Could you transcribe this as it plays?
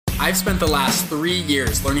I've spent the last 3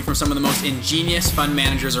 years learning from some of the most ingenious fund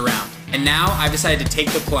managers around. And now I've decided to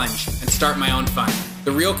take the plunge and start my own fund.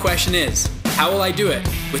 The real question is, how will I do it?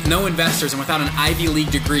 With no investors and without an Ivy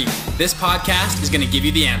League degree, this podcast is going to give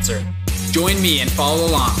you the answer. Join me and follow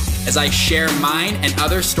along as I share mine and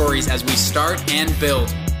other stories as we start and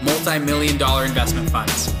build multi-million-dollar investment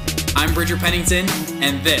funds. I'm Bridger Pennington,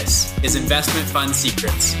 and this is Investment Fund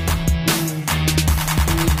Secrets.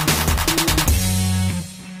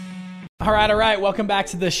 All right. Welcome back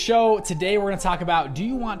to the show. Today we're going to talk about, do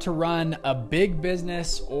you want to run a big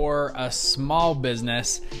business or a small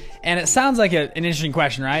business? And it sounds like an interesting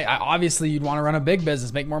question, right? Obviously, you'd want to run a big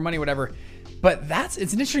business, make more money, whatever. But it's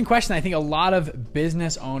an interesting question I think a lot of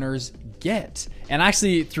business owners get. And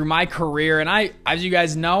actually, through my career, and as you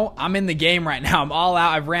guys know, I'm in the game right now. I'm all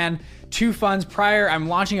out. I've ran 2 funds prior. I'm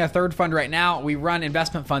launching a 3rd fund right now. We run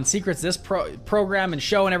Investment Fund Secrets. This program and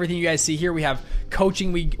show and everything you guys see here, we have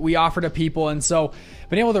coaching we offer to people. And so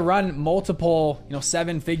been able to run multiple,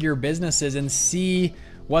 7-figure businesses and see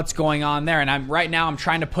what's going on there. And right now I'm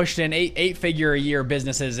trying to push it in 8-figure a year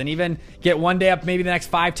businesses and even get one day up maybe the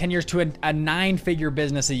next 5-10 years to a 9-figure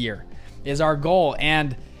business a year is our goal.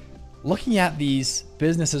 And looking at these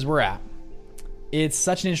businesses we're at, it's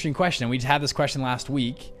such an interesting question. We just had this question last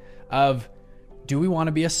week of, do we want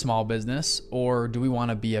to be a small business or do we want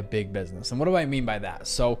to be a big business? And what do I mean by that?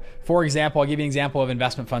 So for example, I'll give you an example of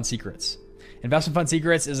Investment Fund Secrets. Investment Fund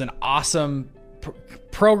Secrets is an awesome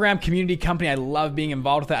program, community, company. I love being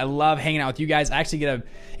involved with it. I love hanging out with you guys. I actually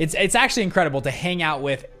it's actually incredible to hang out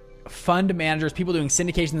with fund managers, people doing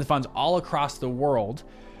syndications of funds all across the world,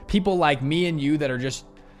 people like me and you that are just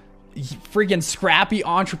freaking scrappy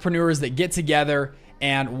entrepreneurs that get together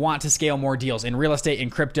and want to scale more deals in real estate, in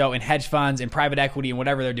crypto, in hedge funds, in private equity, and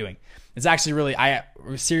whatever they're doing. It's actually really, I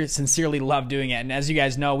sincerely love doing it. And as you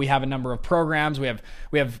guys know, we have a number of programs. We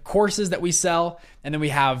have courses that we sell, and then we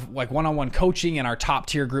have like one-on-one coaching in our top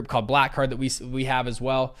tier group called Black Card that we have as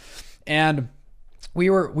well. And we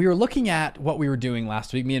were looking at what we were doing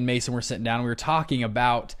last week. Me and Mason were sitting down, and we were talking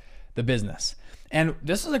about the business. And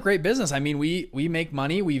this is a great business. I mean, we make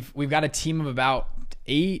money. We've got a team of about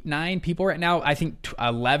 8-9 people right now. I think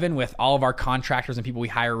 11 with all of our contractors and people we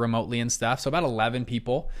hire remotely and stuff. So about 11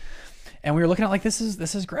 people. And we were looking at like, this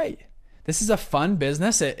is great. This is a fun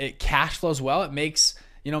business. It cash flows well. It makes,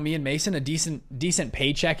 me and Mason a decent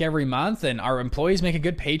paycheck every month, and our employees make a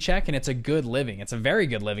good paycheck, and it's a good living. It's a very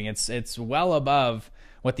good living. It's well above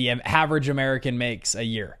what the average American makes a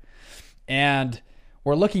year. And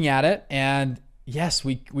we're looking at it, and yes,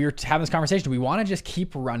 we were having this conversation. We want to just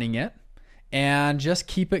keep running it and just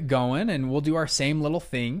keep it going, and we'll do our same little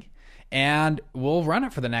thing and we'll run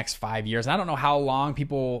it for the next 5 years. And I don't know how long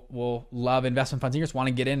people will love Investment Fund Secrets, want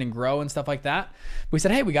to get in and grow and stuff like that. We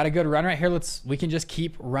said, hey, we got a good run right here. We can just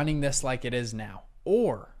keep running this like it is now.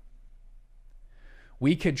 Or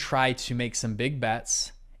we could try to make some big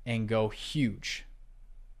bets and go huge.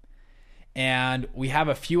 And we have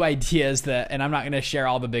a few ideas and I'm not going to share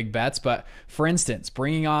all the big bets, but for instance,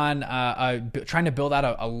 bringing on, trying to build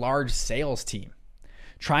out a large sales team,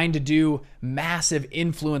 trying to do massive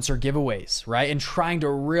influencer giveaways, right? And trying to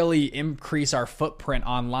really increase our footprint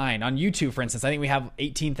online. On YouTube, for instance, I think we have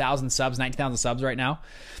 18,000 subs, 19,000 subs right now.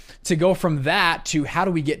 To go from that to how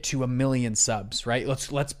do we get to 1 million subs, right?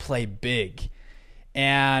 Let's play big.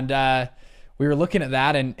 And, we were looking at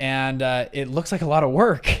that and it looks like a lot of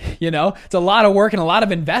work, it's a lot of work and a lot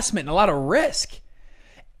of investment and a lot of risk.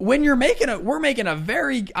 When I'm making a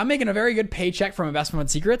very good paycheck from Investment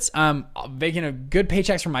Fund Secrets. I'm making a good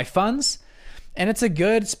paychecks from my funds, and it's a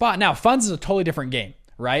good spot. Now, funds is a totally different game,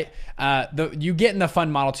 right? You get in the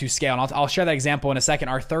fund model to scale, and I'll share that example in a second.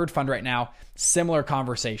 Our 3rd fund right now, similar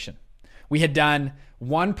conversation. We had done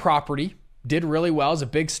 1 property, did really well. It was a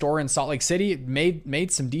big store in Salt Lake City,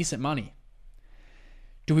 made some decent money.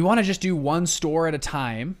 Do we want to just do 1 store at a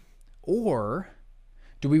time, or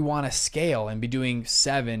do we want to scale and be doing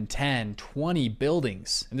 7, 10, 20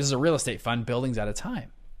 buildings? And this is a real estate fund, buildings at a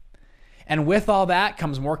time. And with all that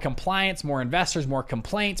comes more compliance, more investors, more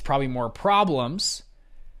complaints, probably more problems,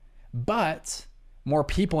 but more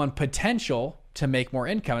people and potential to make more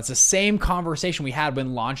income. It's the same conversation we had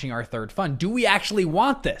when launching our 3rd fund. Do we actually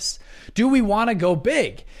want this? Do we want to go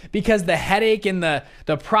big? Because the headache and the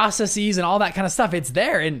processes and all that kind of stuff, it's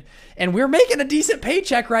there. And we're making a decent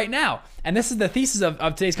paycheck right now. And this is the thesis of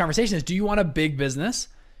today's conversation is, do you want a big business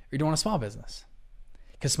or do you want a small business?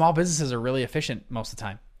 Because small businesses are really efficient most of the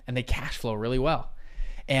time and they cash flow really well.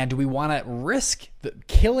 And do we want to risk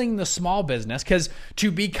killing the small business? Because to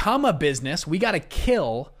become a business, we got to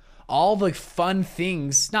kill all the fun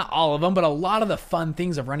things, not all of them, but a lot of the fun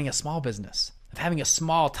things of running a small business. of having a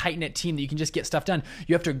small, tight-knit team that you can just get stuff done.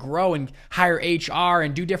 You have to grow and hire HR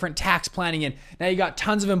and do different tax planning. And now you got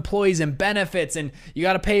tons of employees and benefits, and you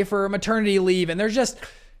got to pay for maternity leave. And there's just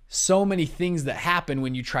so many things that happen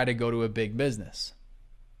when you try to go to a big business.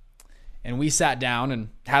 And we sat down and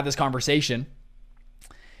had this conversation,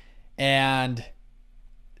 and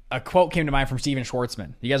a quote came to mind from Steven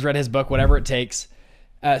Schwartzman. You guys read his book, Whatever It Takes?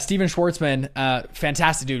 Steven Schwartzman,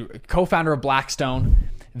 fantastic dude, co-founder of Blackstone.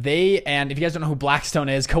 And if you guys don't know who Blackstone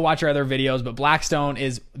is, go watch our other videos, but Blackstone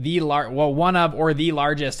is one of or the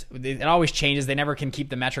largest, it always changes, they never can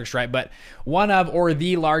keep the metrics right, but one of or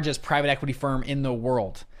the largest private equity firm in the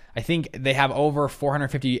world. I think they have over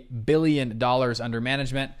 $450 billion under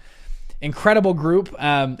management. Incredible group,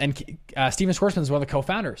 and Steven Schwartzman is one of the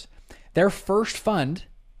co-founders. Their first fund,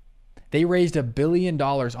 they raised $1 billion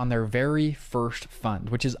on their very first fund,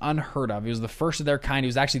 which is unheard of. It was the first of their kind. It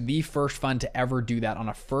was actually the first fund to ever do that on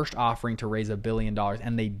a first offering to raise $1 billion,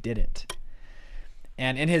 and they did it.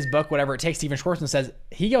 And in his book, Whatever It Takes, Steven Schwartzman says,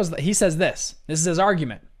 he says this is his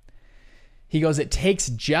argument. He goes, it takes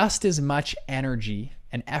just as much energy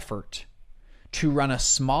and effort to run a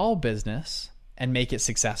small business and make it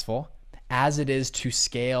successful as it is to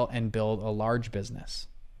scale and build a large business.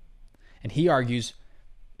 And he argues,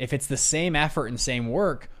 if it's the same effort and same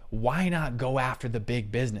work, why not go after the big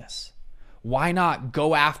business? Why not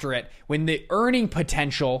go after it when the earning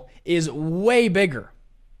potential is way bigger?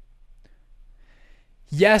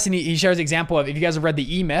 Yes, and he shares the example of, if you guys have read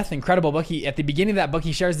The E-Myth, incredible book, at the beginning of that book,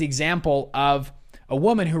 he shares the example of a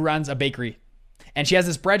woman who runs a bakery. And she has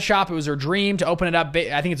this bread shop. It was her dream to open it up.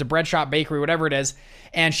 I think it's a bread shop, bakery, whatever it is.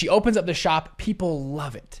 And she opens up the shop. People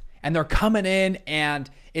love it. And they're coming in, and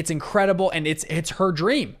it's incredible. And it's her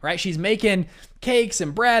dream, right? She's making cakes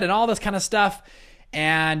and bread and all this kind of stuff.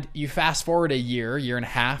 And you fast forward a year and a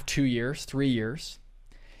half, 2 years, 3 years.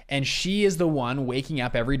 And she is the one waking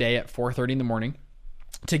up every day at 4:30 in the morning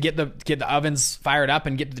to get the ovens fired up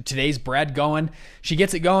and get today's bread going. She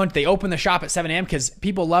gets it going. They open the shop at 7 a.m. because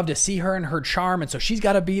people love to see her and her charm. And so she's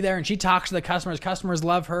got to be there, and she talks to the customers. Customers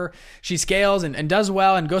love her. She scales and does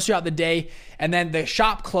well and goes throughout the day. And then the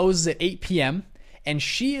shop closes at 8 p.m. And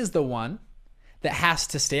she is the one that has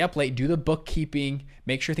to stay up late, do the bookkeeping,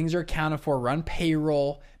 make sure things are accounted for, run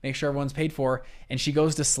payroll, make sure everyone's paid for. And she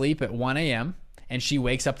goes to sleep at 1 a.m. and she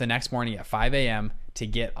wakes up the next morning at 5 a.m. to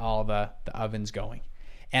get all the ovens going.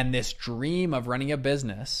 And this dream of running a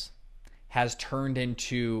business has turned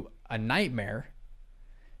into a nightmare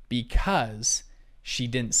because she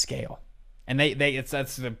didn't scale. And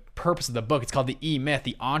that's the purpose of the book. It's called The E-Myth,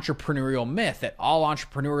 the entrepreneurial myth, that all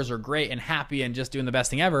entrepreneurs are great and happy and just doing the best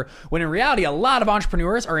thing ever, when in reality, a lot of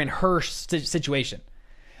entrepreneurs are in her situation.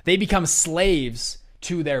 They become slaves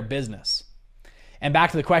to their business. And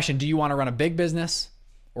back to the question, do you want to run a big business,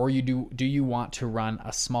 or do you want to run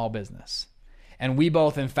a small business? And we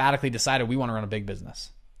both emphatically decided we want to run a big business.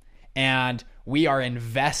 And we are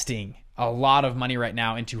investing a lot of money right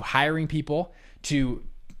now into hiring people to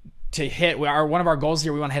hit one of our goals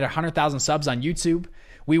here. We want to hit 100,000 subs on YouTube.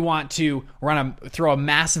 We want to throw a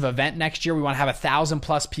massive event next year. We want to have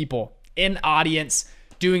 1,000+ people in audience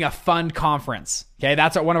doing a fund conference. Okay,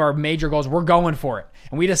 that's one of our major goals. We're going for it.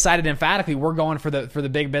 And we decided emphatically we're going for the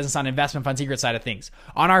big business on investment fund secret side of things.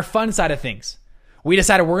 On our fund side of things, we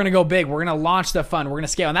decided we're going to go big. We're going to launch the fund. We're going to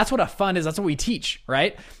scale. And that's what a fund is. That's what we teach,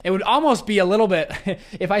 right? It would almost be a little bit,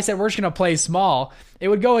 if I said we're just going to play small, it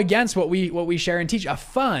would go against what we share and teach. A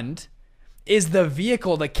fund is the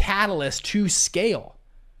vehicle, the catalyst to scale.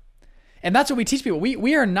 And that's what we teach people.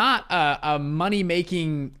 We are not a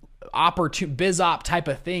money-making biz op type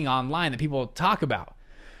of thing online that people talk about.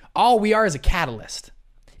 All we are is a catalyst.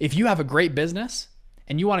 If you have a great business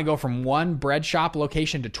and you want to go from one bread shop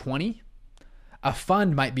location to 20, a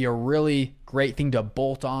fund might be a really great thing to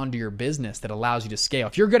bolt on to your business that allows you to scale.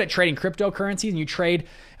 If you're good at trading cryptocurrencies and you trade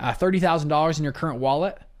 $30,000 in your current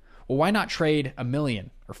wallet, well, why not trade $1 million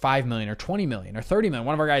or $5 million or $20 million or $30 million?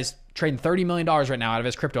 One of our guys trading $30 million right now out of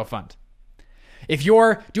his crypto fund. If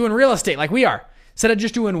you're doing real estate like we are, instead of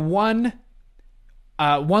just doing one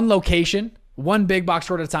location, one big box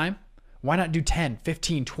store at a time, why not do 10,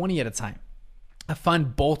 15, 20 at a time? A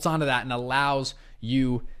fund bolts onto that and allows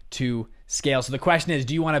you to scale. So the question is,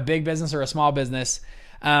 do you want a big business or a small business?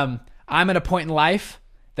 I'm at a point in life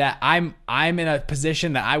that I'm in a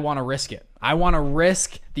position that I want to risk it. I want to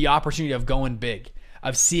risk the opportunity of going big,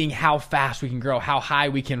 of seeing how fast we can grow, how high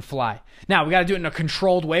we can fly. Now, we got to do it in a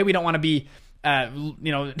controlled way. We don't want to be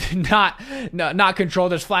not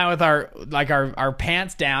controlled, just flying with our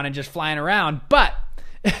pants down and just flying around. But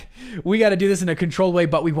we got to do this in a controlled way.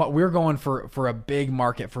 But we're going for a big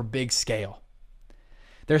market, for big scale.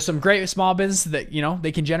 There's some great small businesses that,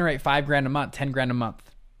 they can generate $5,000 a month, $10,000 a month.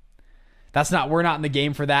 We're not in the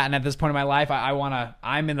game for that. And at this point in my life,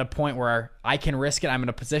 I'm in a point where I can risk it. I'm in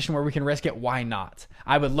a position where we can risk it. Why not?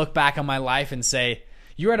 I would look back on my life and say,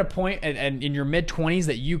 you're at a point and in your mid 20s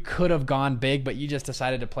that you could have gone big, but you just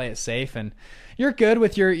decided to play it safe, and you're good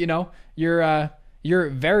with your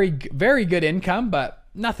very, very good income, but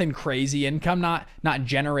nothing crazy income, not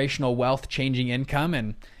generational wealth changing income.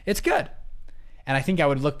 And it's good. And I think I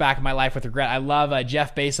would look back at my life with regret. I love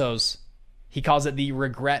Jeff Bezos. He calls it the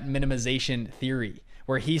regret minimization theory,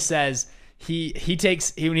 where he says when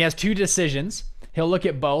he has two decisions, he'll look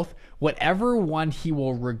at both. Whatever one he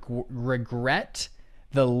will regret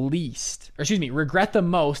the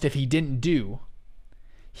most if he didn't do,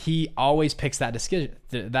 he always picks that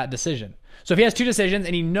decision. So if he has two decisions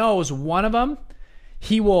and he knows one of them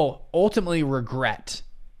he will ultimately regret.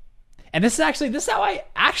 And this is how I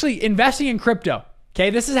actually investing in crypto. Okay,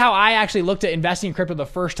 this is how I actually looked at investing in crypto the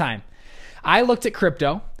first time. I looked at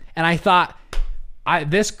crypto and I thought,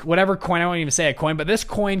 whatever coin, I won't even say a coin, but this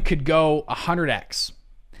coin could go 100x.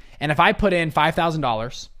 And if I put in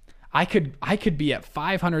 $5,000, I could be at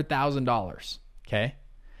 $500,000. Okay.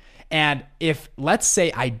 And let's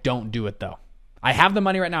say I don't do it though. I have the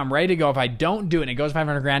money right now. I'm ready to go. If I don't do it and it goes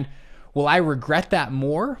 500 grand, will I regret that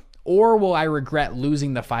more, or will I regret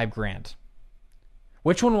losing the $5,000?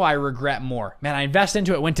 Which one will I regret more? Man, I invested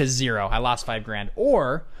into it, went to zero. I lost $5,000.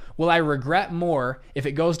 Or will I regret more if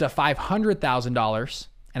it goes to $500,000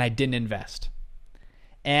 and I didn't invest?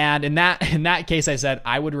 And in that case, I said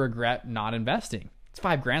I would regret not investing. It's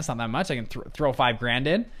 $5,000. It's not that much. I can throw $5,000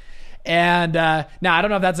 in. And now I don't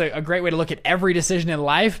know if that's a great way to look at every decision in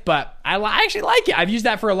life, but I actually like it. I've used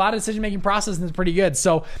that for a lot of decision-making process, and it's pretty good.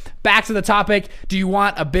 So back to the topic, do you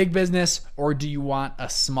want a big business or do you want a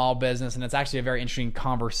small business? And it's actually a very interesting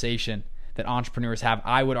conversation that entrepreneurs have.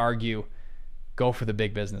 I would argue, go for the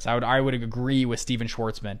big business. I would agree with Steven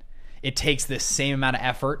Schwartzman. It takes the same amount of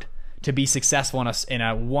effort to be successful in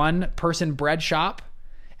a one-person bread shop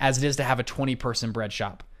as it is to have a 20-person bread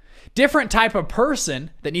shop. Different type of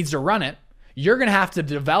person that needs to run it, you're going to have to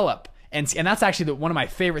develop. And that's actually one of my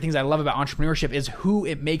favorite things I love about entrepreneurship is who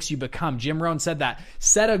it makes you become. Jim Rohn said that.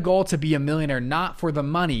 Set a goal to be a millionaire, not for the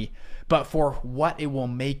money, but for what it will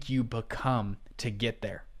make you become to get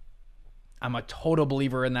there. I'm a total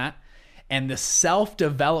believer in that. And the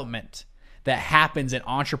self-development that happens in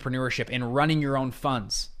entrepreneurship, in running your own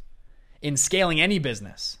funds, in scaling any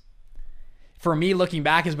business, for me, looking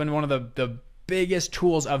back, has been one of the biggest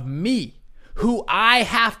tools of me, who I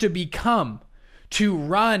have to become to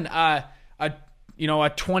run a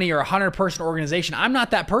 20 or 100 person organization. I'm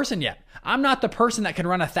not that person yet. I'm not the person that can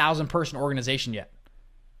run 1,000 person organization yet.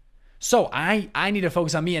 So I need to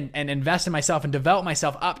focus on me and invest in myself and develop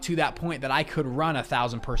myself up to that point that I could run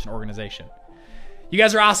 1,000 person organization. You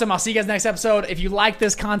guys are awesome. I'll see you guys next episode. If you like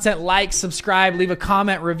this content, like, subscribe, leave a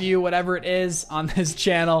comment, review, whatever it is on this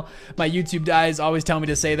channel. My YouTube guys always tell me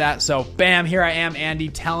to say that. So bam, here I am, Andy,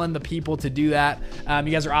 telling the people to do that. You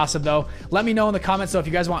guys are awesome though. Let me know in the comments though if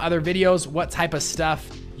you guys want other videos, what type of stuff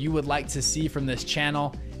you would like to see from this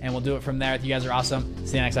channel, and we'll do it from there. You guys are awesome.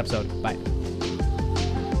 See you next episode. Bye.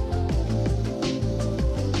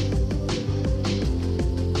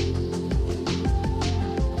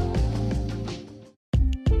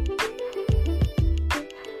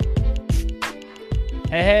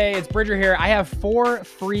 Hey, it's Bridger here. I have 4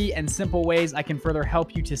 free and simple ways I can further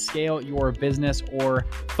help you to scale your business or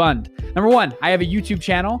fund. Number 1, I have a YouTube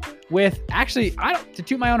channel with to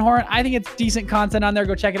toot my own horn, I think it's decent content on there.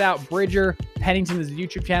 Go check it out. Bridger Pennington is a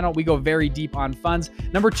YouTube channel. We go very deep on funds.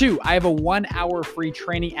 Number 2, I have a 1-hour free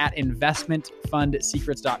training at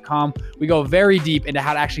investmentfundsecrets.com. We go very deep into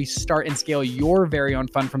how to actually start and scale your very own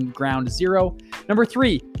fund from ground zero. Number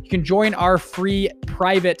 3, you can join our free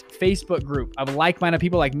private Facebook group of like-minded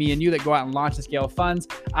people like me and you that go out and launch and scale funds.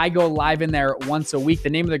 I go live in there once a week. The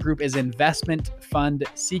name of the group is Investment Fund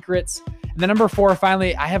Secrets. And then number 4,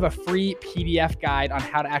 finally, I have a free PDF guide on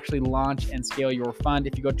how to actually launch and scale your fund.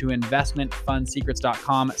 If you go to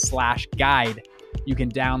investmentfundsecrets.com/guide, you can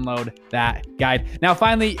download that guide. Now,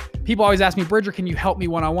 finally, people always ask me, Bridger, can you help me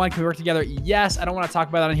one-on-one? Can we work together? Yes, I don't want to talk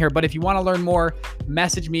about that on here, but if you want to learn more,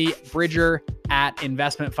 message me,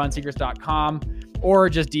 Bridger@investmentfundsecrets.com, or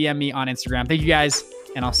just DM me on Instagram. Thank you guys,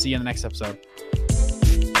 and I'll see you in the next episode.